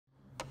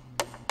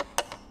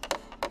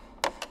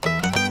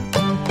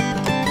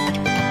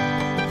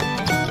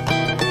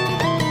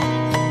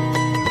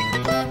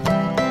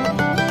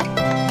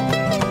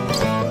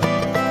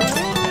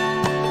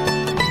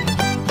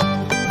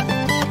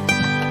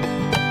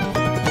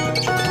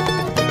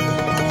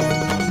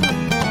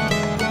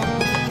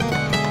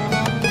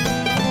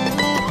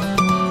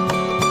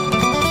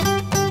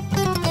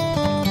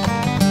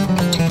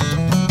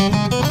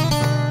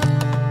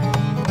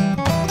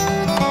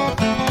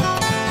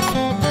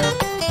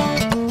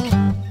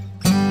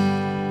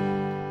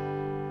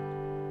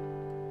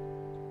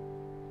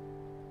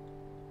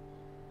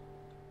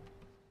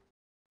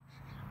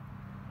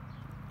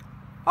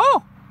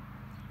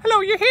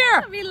you're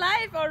here. We're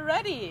live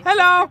already.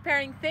 Hello. Just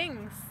preparing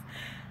things.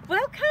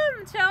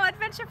 Welcome to our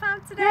adventure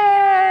farm today.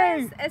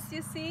 Yay. As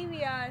you see,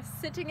 we are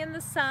sitting in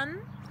the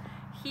sun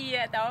here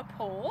at our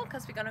pool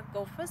because we're gonna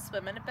go for a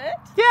swim in a bit.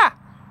 Yeah.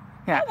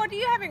 Oh, what are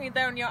you having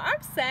there on your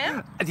arms,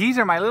 Sam? These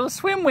are my little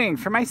swim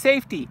wings for my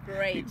safety.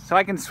 Great. So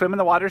I can swim in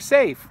the water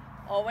safe.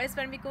 Always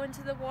when we go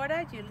into the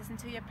water, you listen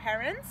to your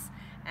parents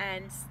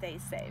and stay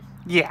safe.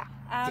 Yeah.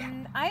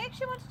 I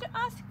actually wanted to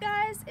ask you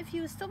guys if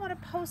you still want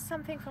to post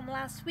something from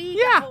last week.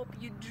 Yeah. I hope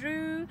you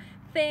drew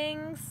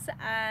things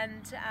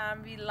and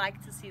we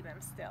like to see them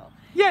still.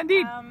 Yeah,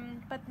 indeed.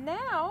 But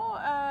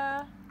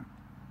now,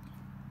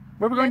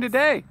 Where are we going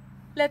today?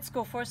 let's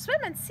go for a swim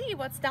and see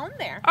what's down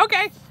there.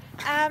 Okay.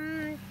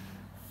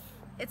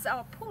 It's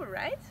our pool,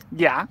 right?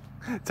 Yeah.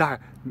 It's our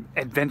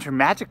adventure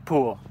magic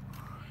pool.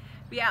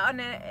 We are on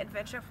an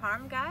adventure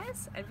farm,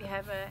 guys, and we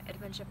have an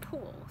adventure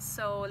pool.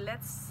 So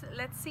let's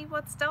see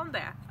what's down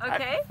there.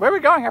 Okay. Where are we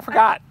going? I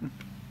forgot.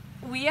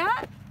 We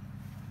are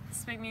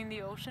swimming in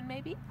the ocean,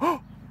 maybe.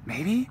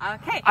 Maybe?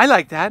 Okay. I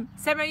like that.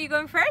 Sam, are you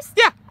going first?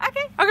 Yeah.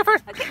 Okay. I'll go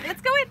first. Okay,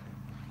 let's go in.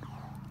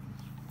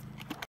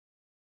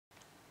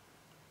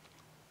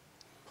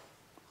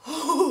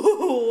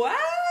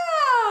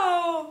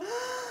 Wow!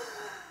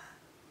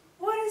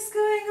 What is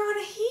going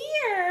on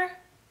here?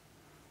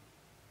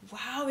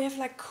 Wow, we have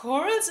like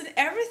corals and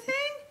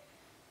everything.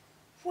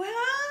 Wow,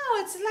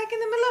 it's like in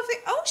the middle of the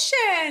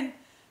ocean.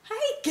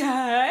 Hi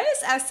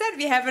guys, I said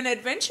we have an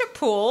adventure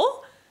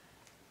pool.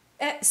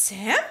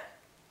 Sam?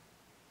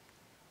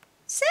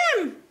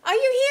 Sam, are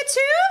you here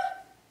too?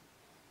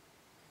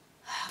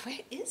 Where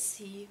is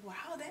he?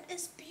 Wow, that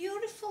is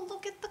beautiful.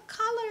 Look at the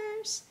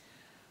colors.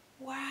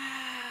 Wow.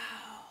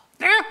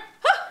 Yeah.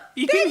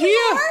 You There can you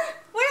hear. are.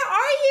 Where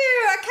are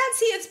you? I can't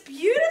see. It's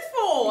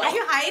beautiful. Are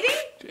you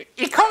hiding?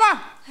 Come on.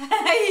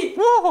 Hey.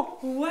 Whoa.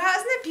 Wow,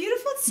 isn't it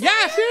beautiful? Sam?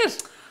 Yes, it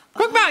is.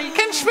 Guck mal, you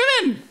can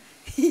swim.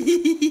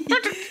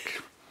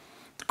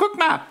 Guck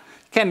mal.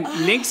 Can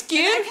links And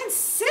gehen I can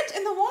sit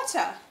in the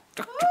water.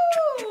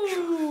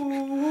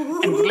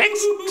 Ooh. and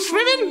links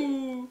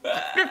schwimmen.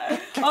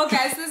 Oh,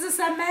 guys, this is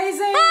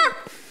amazing.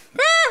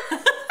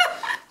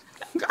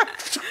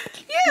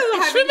 You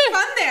having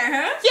fun there,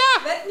 huh?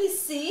 Yeah. Let me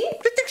see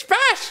Richtig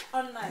Spaß.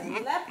 on my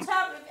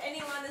laptop if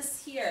anyone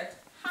is here.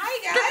 Hi,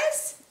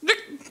 guys.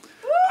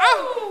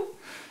 Oh,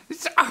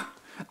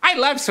 I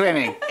love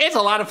swimming. It's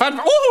a lot of fun.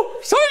 Oh,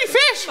 so many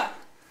fish.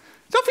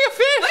 So few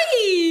fish.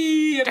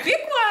 Hey, a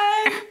big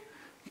one.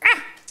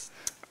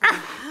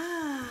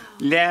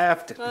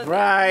 Left, Well,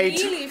 right.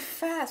 Really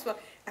fast. Well,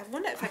 I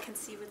wonder if I can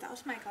see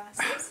without my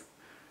glasses.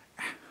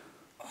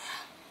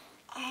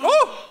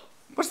 Oh,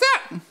 what's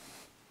that?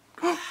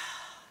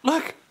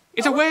 Look,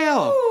 it's a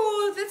whale.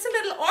 Oh, that's a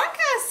little orca,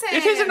 Sam.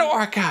 It is an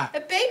orca. A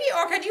baby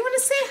orca. Do you want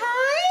to say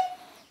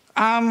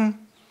hi?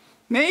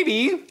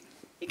 Maybe.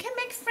 You can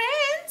make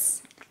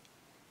friends.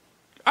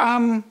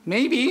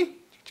 Maybe.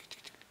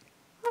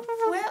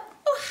 Well,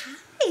 oh,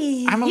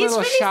 hi. I'm a He's little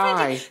really shy.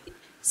 friendly.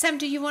 Sam,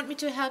 do you want me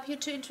to help you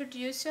to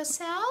introduce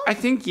yourself? I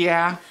think,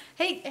 yeah.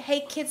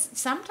 Hey, kids,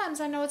 sometimes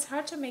I know it's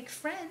hard to make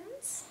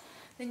friends.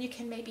 Then you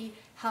can maybe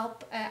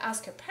help,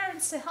 ask your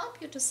parents to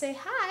help you to say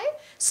hi.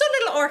 So,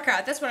 little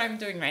orca, that's what I'm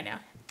doing right now.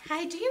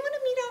 Hi, do you want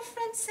to meet our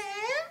friend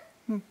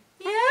Sam?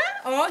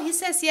 Yeah? Oh, he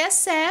says yes,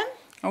 Sam.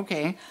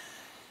 Okay.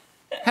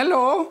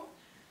 Hello.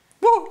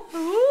 Whoa.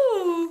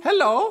 Ooh.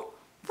 Hello.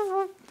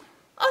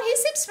 Oh, he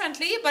seems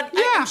friendly, but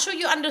Yeah. I'm sure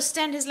you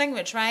understand his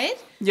language, right?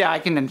 Yeah, I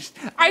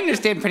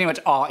understand pretty much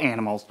all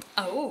animals.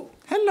 Oh.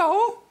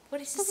 Hello. What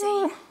does he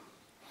say?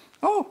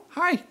 Oh,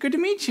 hi. Good to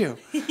meet you.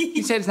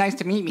 He said it's nice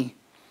to meet me.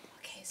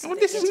 Okay, so Oh,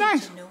 they're this is getting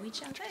nice. to know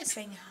each other,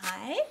 saying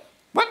hi.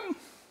 What?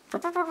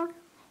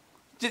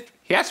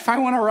 He asked if I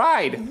want to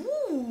ride.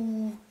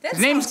 Ooh, that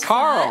His name's sounds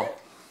Carl. fun.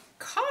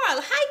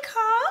 Carl. Hi,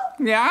 Carl.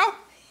 Yeah?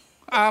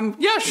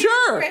 Yeah,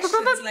 sure.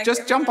 Questions like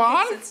Just jump everyone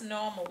on. thinks it's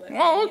normal. but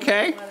Oh,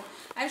 okay.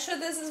 I'm sure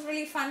this is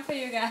really fun for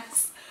you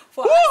guys.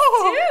 For Woo! us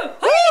too.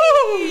 Woo!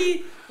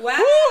 Hey!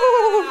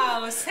 Wow.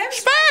 Woo! Sam's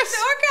Spaß! the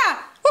orca.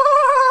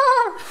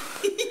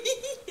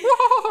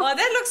 Oh,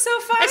 that looks so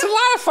fun. It's a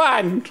lot of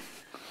fun.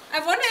 I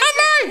wonder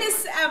Hi. if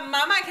his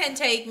mama can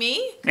take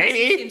me. Maybe.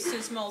 He seems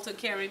too small to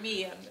carry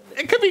me.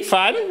 It could be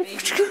fun.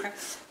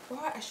 Boy,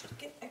 I should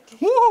get a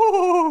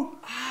Woo!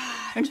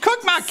 And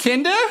guck mal,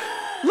 Kinder.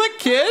 Look,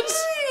 kids.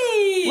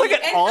 Hey, Look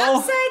at and all-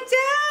 upside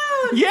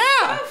down.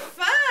 Yeah. So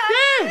fun.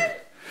 Yeah.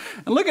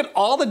 And look at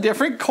all the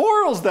different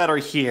corals that are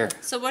here.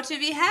 So what do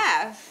we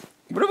have?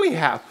 What do we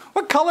have?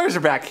 What colors are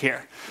back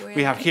here?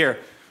 We have here.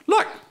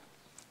 Look.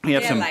 We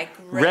have They're some like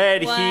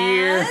red red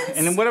here. ones.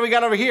 And then what do we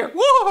got over here?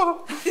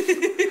 Whoa!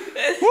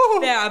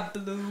 Whoa! There are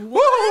blue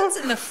Whoa. ones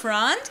in the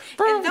front,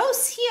 and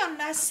those here on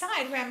that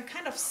side where I'm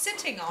kind of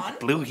sitting on,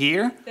 Blue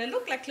here. they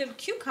look like little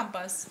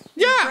cucumbers.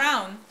 Yeah.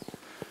 Brown.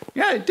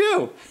 Yeah, I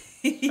do.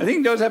 I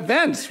think those have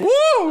vents. Woo!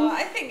 Oh,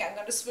 I think I'm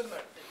gonna swim a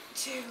bit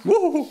too.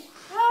 Woo!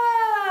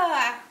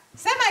 Ah,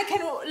 Sam, I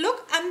can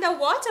look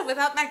underwater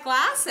without my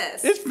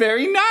glasses. It's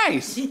very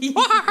nice.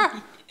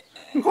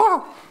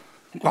 Whoa!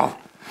 Whoa!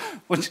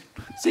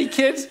 See,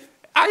 kids,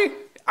 I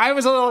I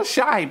was a little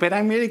shy, but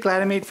I'm really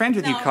glad I made friends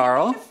with you,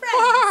 Carl. You made a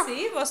friend.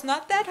 See, it was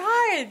not that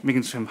hard. We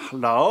can swim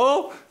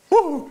low.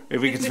 Woo.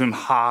 If we can swim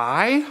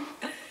high.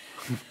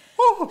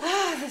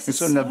 This is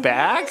swim in the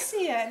back. Nice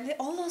here. And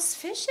all those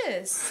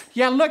fishes.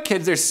 Yeah, look,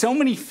 kids, there's so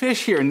many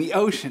fish here in the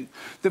ocean.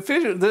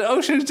 The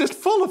ocean is just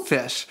full of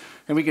fish.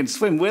 And we can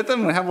swim with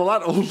them and have a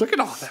lot. Oh, look at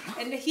all of them.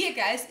 And here,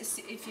 guys,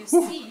 if you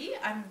see,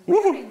 I'm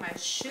wearing my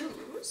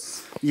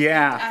shoes.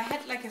 Yeah. I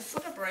had like a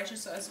foot operation,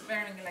 so I was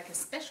wearing like a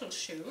special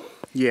shoe.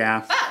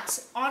 Yeah.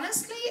 But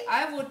honestly,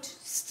 I would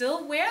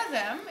still wear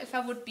them if I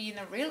would be in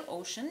a real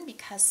ocean,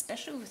 because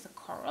especially with the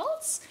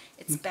corals,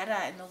 it's better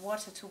in the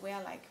water to wear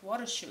like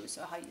water shoes,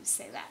 or how you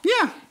say that.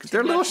 Yeah, because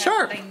they're a little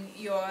sharp.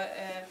 Your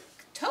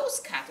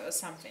toes cut or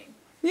something.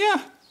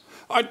 Yeah.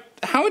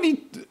 How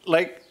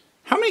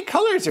many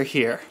colors are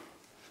here?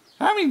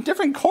 How many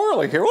different coral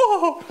are here?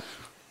 Whoa.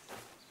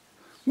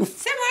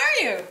 Sam, where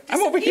are you?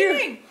 I'm over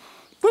here.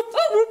 Whoop,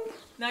 whoop.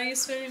 Now you're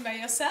swimming by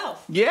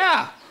yourself.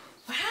 Yeah.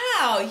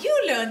 Wow,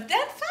 you learned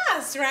that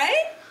fast,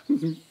 right?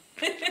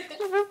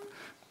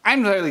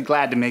 I'm really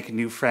glad to make a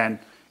new friend.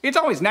 It's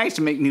always nice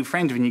to make new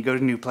friends when you go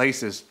to new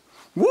places.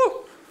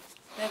 Woo!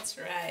 That's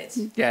right.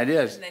 Yeah, it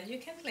is. And then you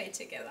can play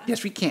together.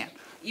 Yes, we can.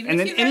 Even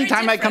and if then you're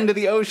anytime very I come to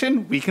the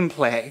ocean, we can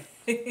play.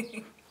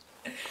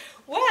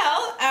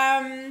 Well,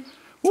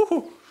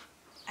 Woohoo!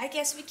 I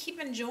guess we keep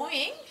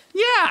enjoying.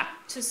 Yeah.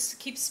 To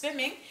keep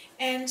swimming.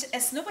 And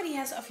as nobody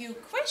has a few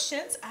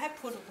questions, I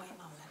put away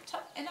my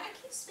laptop and I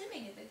keep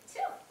swimming a bit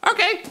too.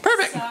 Okay,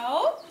 perfect.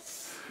 So,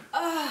 is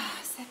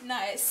that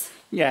nice?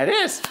 Yeah, it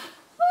is.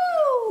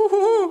 Woo!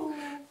 Woo!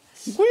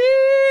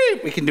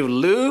 Whee! We can do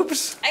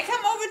loops. I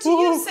come over to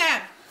you,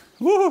 Sam.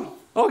 Woo!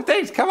 Oh,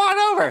 thanks. Come on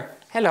over.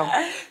 Hello.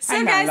 So,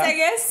 Hi, guys, Marla. I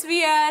guess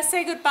we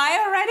say goodbye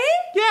already.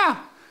 Yeah.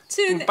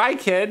 Bye,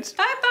 kids.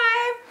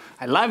 Bye-bye.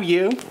 I love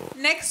you.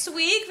 Next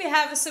week we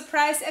have a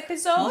surprise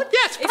episode.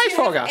 Yes, surprise if you have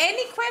program.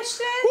 any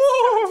questions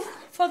Woo!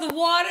 for the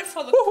water,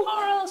 for the Woo!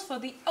 corals, for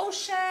the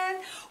ocean,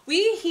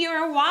 we here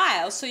a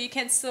while, so you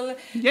can still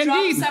Yeah, drop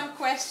indeed. some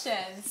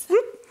questions.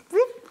 Whoop,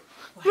 whoop,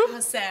 Wow,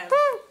 Sam.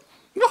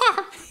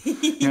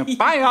 Yeah,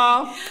 bye,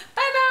 y'all.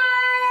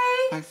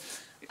 Bye-bye.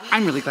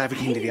 I'm really glad we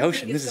came to the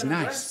ocean. This is It's gonna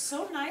work nice.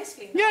 so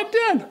nicely now. Yeah, it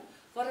did.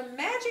 What a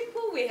magic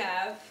pool we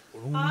have.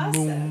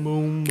 Awesome.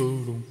 Boom,